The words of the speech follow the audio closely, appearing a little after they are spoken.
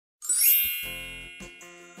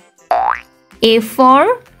A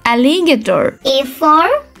for alligator. A for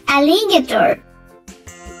alligator.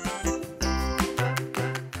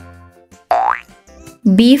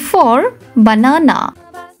 B for banana.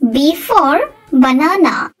 B for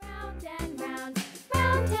banana.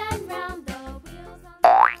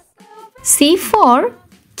 C for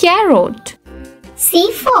carrot.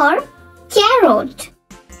 C for carrot.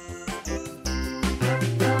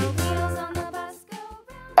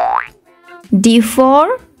 D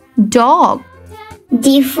for dog.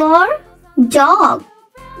 D for dog.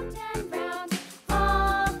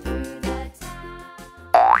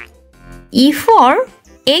 E for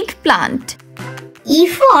eggplant. E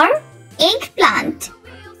for eggplant.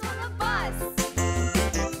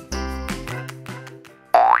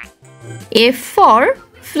 F for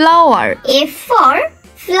flower. F for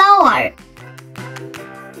flower.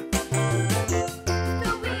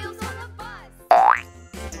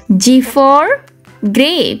 G for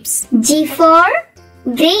grapes. G for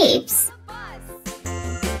grapes.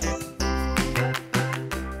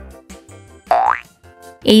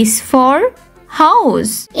 H for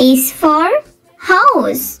house. H for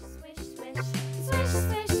house.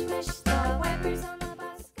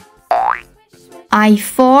 I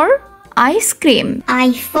for ice cream.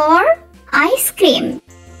 I for ice cream.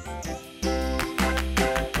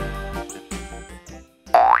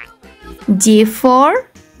 J for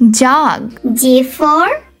jug. J for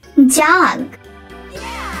jug.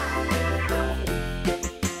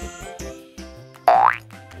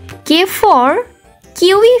 K for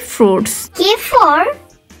kiwi fruits. K for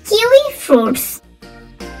kiwi fruits.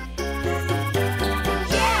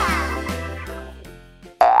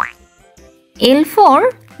 L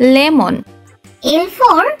for lemon. L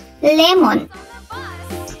for lemon.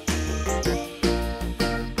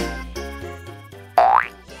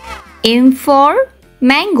 M for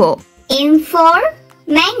mango. M for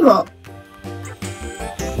mango.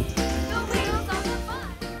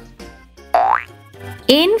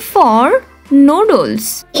 N for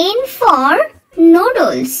noodles. N for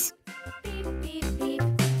noodles.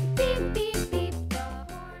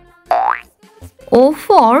 O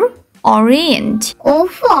for orange. O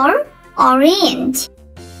for orange.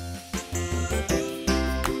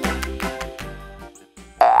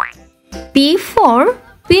 P for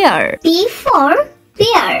pear. P for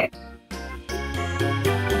pear.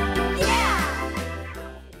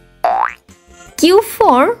 Q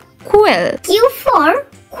for quail. Q for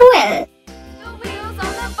quail.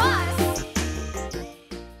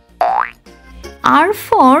 R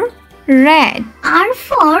for red. R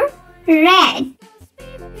for red.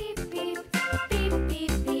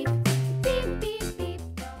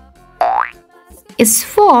 S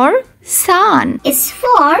for sun. S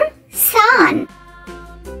for sun.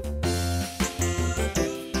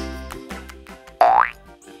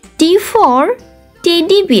 T for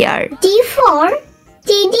teddy bear. T for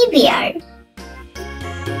teddy bear.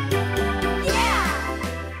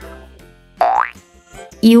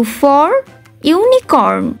 U for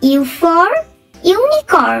unicorn. U for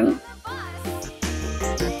unicorn.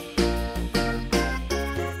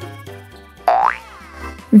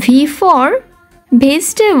 V for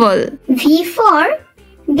vegetable. V for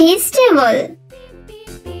vegetable.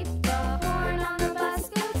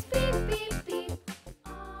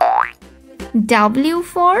 W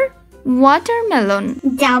for watermelon.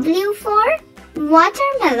 W for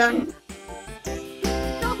watermelon.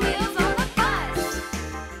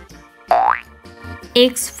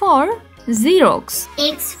 X for Xerox.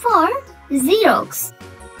 X for Xerox.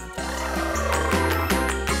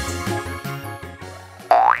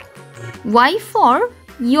 Y for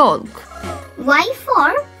yolk. Y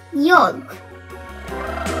for yolk.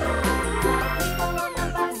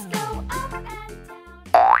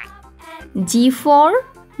 G for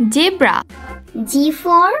zebra. G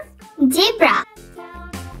for zebra.